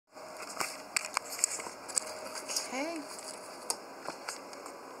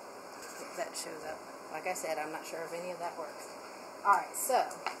shows up. Like I said, I'm not sure if any of that works. Alright, so,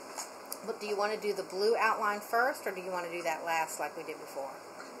 but do you want to do the blue outline first, or do you want to do that last like we did before?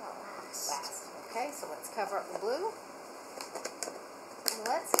 Last. Okay, so let's cover up the blue. And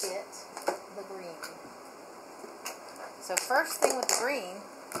let's get the green. So first thing with the green,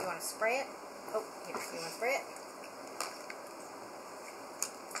 you want to spray it. Oh, here, you want to spray it?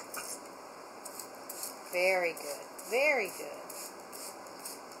 Very good. Very good.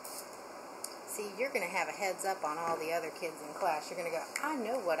 See, you're going to have a heads up on all the other kids in class. You're going to go, I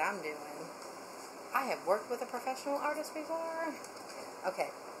know what I'm doing. I have worked with a professional artist before. Okay,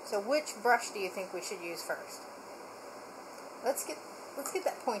 so which brush do you think we should use first? Let's get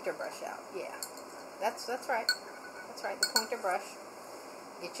that pointer brush out. Yeah, that's right. That's right, the pointer brush.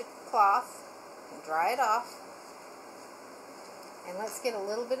 Get your cloth and dry it off. And let's get a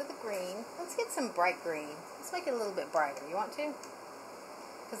little bit of the green. Let's get some bright green. Let's make it a little bit brighter. You want to?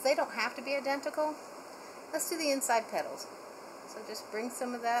 Because they don't have to be identical. Let's do the inside petals. So just bring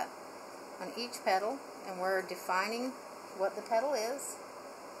some of that on each petal, and we're defining what the petal is,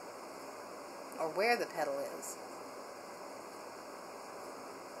 or where the petal is.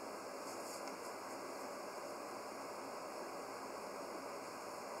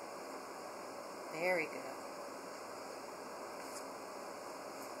 Very good.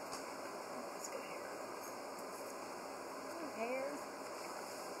 Let's go hair.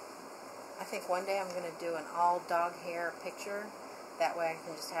 I think one day I'm going to do an all dog hair picture. That way I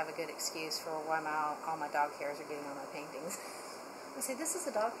can just have a good excuse for why all my dog hairs are getting on my paintings. Let's see, this is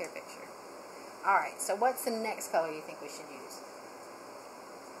a dog hair picture. Alright, so what's the next color you think we should use?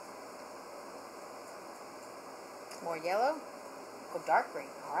 More yellow? Go dark green.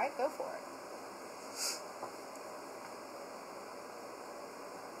 Alright, go for it.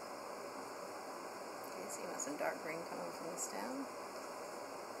 Okay, so you want some dark green coming from the stem?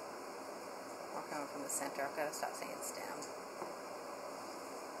 Or coming from the center. I've got to stop saying stem.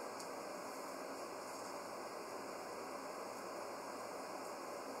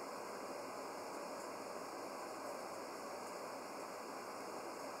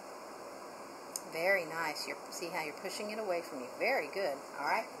 Very nice. See how you're pushing it away from you. Very good.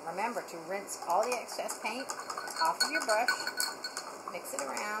 Alright, remember to rinse all the excess paint off of your brush, mix it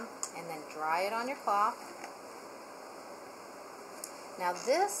around, and then dry it on your cloth. Now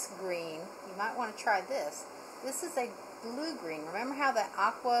this green, you might want to try this. This is a blue green. Remember how that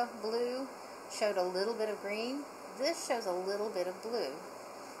aqua blue showed a little bit of green? This shows a little bit of blue.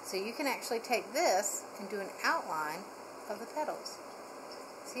 So you can actually take this and do an outline of the petals.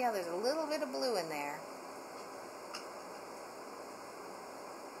 See how there's a little bit of blue in there.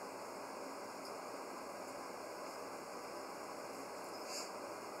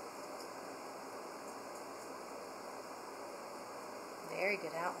 Very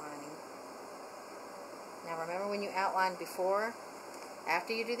good outlining. Now remember when you outlined before?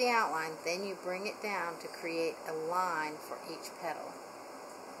 After you do the outline, then you bring it down to create a line for each petal.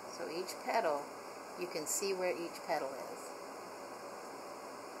 So each petal, you can see where each petal is.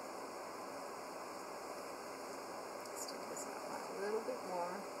 Let's do this outline a little bit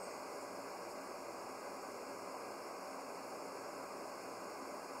more.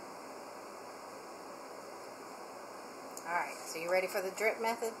 Alright, so you ready for the drip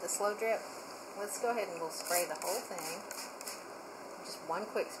method, the slow drip? Let's go ahead and we'll spray the whole thing. Just one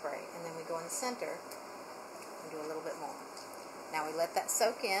quick spray, and then we go in the center and do a little bit more. Now we let that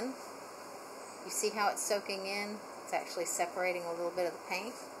soak in. You see how it's soaking in? It's actually separating a little bit of the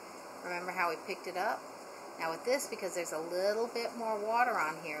paint. Remember how we picked it up? Now with this, because there's a little bit more water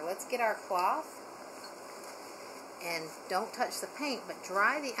on here, let's get our cloth and don't touch the paint, but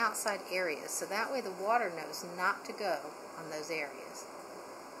dry the outside areas, so that way the water knows not to go on those areas.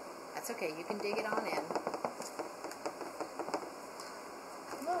 That's okay, you can dig it on in.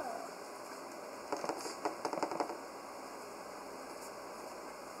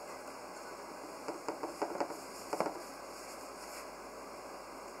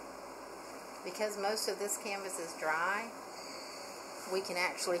 Because most of this canvas is dry, we can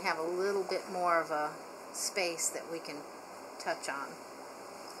actually have a little bit more of a space that we can touch on.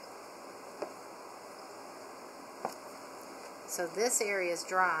 So this area is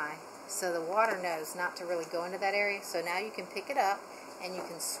dry, so the water knows not to really go into that area. So now you can pick it up and you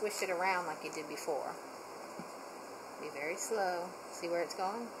can swish it around like you did before. Be very slow. See where it's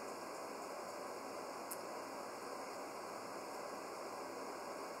going?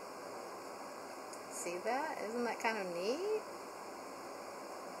 See that? Isn't that kind of neat?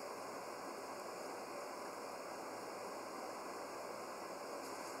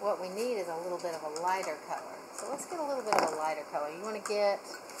 What we need is a little bit of a lighter color. So let's get a little bit of a lighter color. You want to get,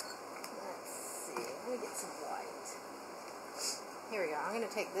 let's Let me get some white. Here we go. I'm going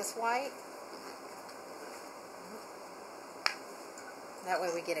to take this white. That way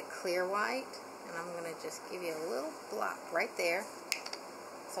we get a clear white. And I'm going to just give you a little block right there.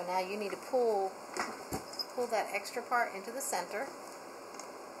 So now you need to pull that extra part into the center.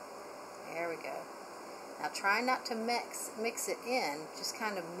 There we go. Now try not to mix it in. Just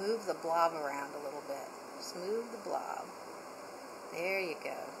kind of move the blob around a little bit. Just move the blob. There you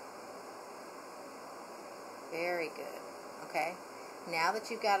go. Very good. Okay. Now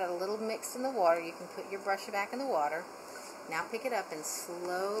that you've got it a little mixed in the water, you can put your brush back in the water. Now pick it up and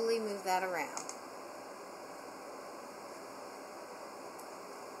slowly move that around.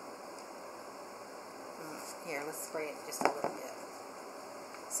 Here, let's spray it just a little bit.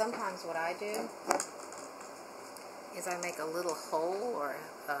 Sometimes what I do is I make a little hole or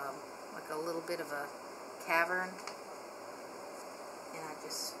like a little bit of a cavern, and I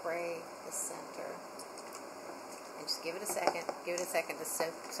just spray the center. And just give it a second. Give it a second to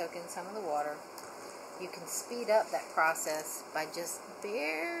soak in some of the water. You can speed up that process by just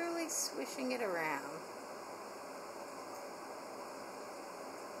barely swishing it around.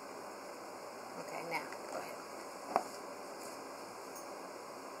 Okay, now, go ahead.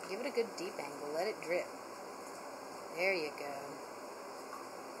 Give it a good deep angle. Let it drip. There you go.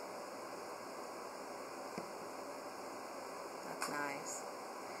 That's nice.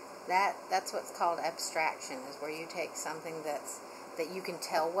 That's what's called abstraction, is where you take something that you can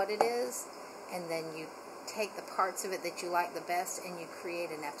tell what it is, and then you take the parts of it that you like the best and you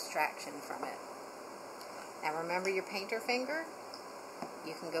create an abstraction from it. Now remember your painter finger?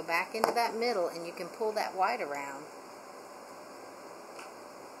 You can go back into that middle and you can pull that white around.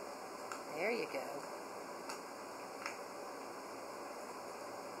 There you go.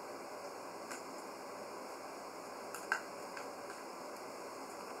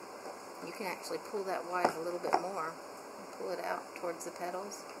 You can actually pull that white a little bit more. Pull it out towards the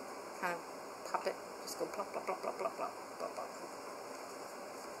petals. Kind of pop it. Just go plop, plop, plop, plop, plop, plop, plop, plop.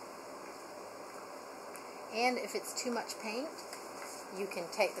 And if it's too much paint, you can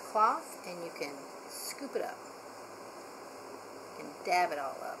take the cloth and you can scoop it up. You can dab it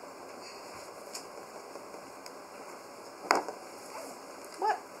all up.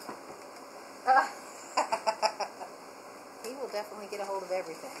 What? He will definitely get a hold of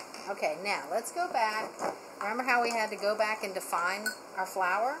everything. Okay, now let's go back. Remember how we had to go back and define our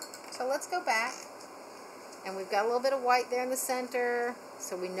flower? So let's go back. And we've got a little bit of white there in the center,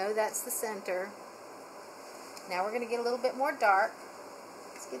 so we know that's the center. Now we're going to get a little bit more dark.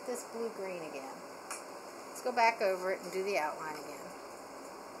 Let's get this blue-green again. Let's go back over it and do the outline again.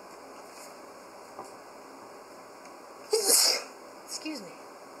 Excuse me.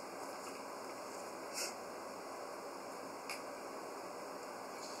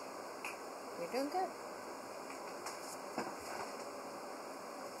 You're doing good.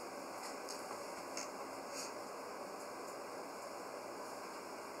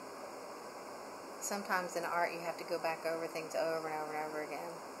 Sometimes in art you have to go back over things over and over and over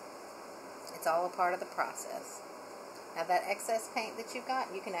again. It's all a part of the process. Now that excess paint that you've got,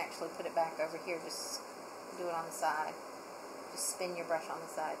 you can actually put it back over here. Just do it on the side. Just spin your brush on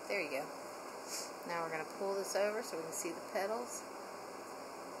the side. There you go. Now we're going to pull this over so we can see the petals.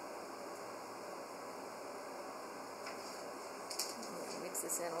 Mix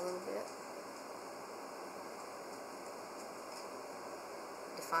this in a little bit.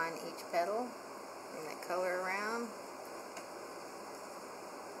 Define each petal. Bring that color around.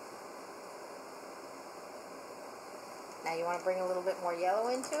 Now you want to bring a little bit more yellow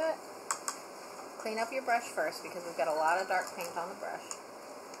into it. Clean up your brush first because we've got a lot of dark paint on the brush.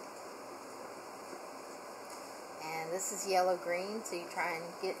 And this is yellow-green, so you try and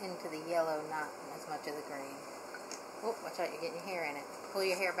get into the yellow, not as much of the green. Oh, watch out, you're getting your hair in it. Pull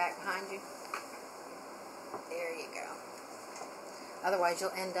your hair back behind you. There you go. Otherwise, you'll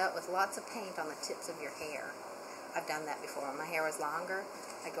end up with lots of paint on the tips of your hair. I've done that before. When my hair was longer,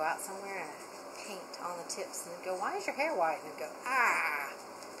 I'd go out somewhere and I'd paint on the tips, and they'd go, "Why is your hair white?" And I'd go, "Ah,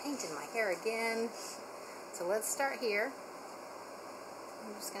 painted my hair again." So let's start here.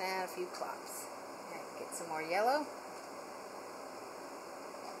 I'm just going to add a few plops. Right, get some more yellow.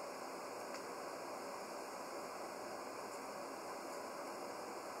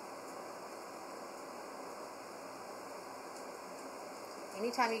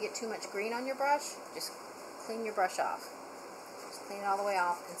 Anytime you get too much green on your brush, just clean your brush off. Just clean it all the way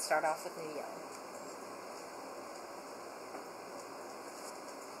off and start off with new yellow.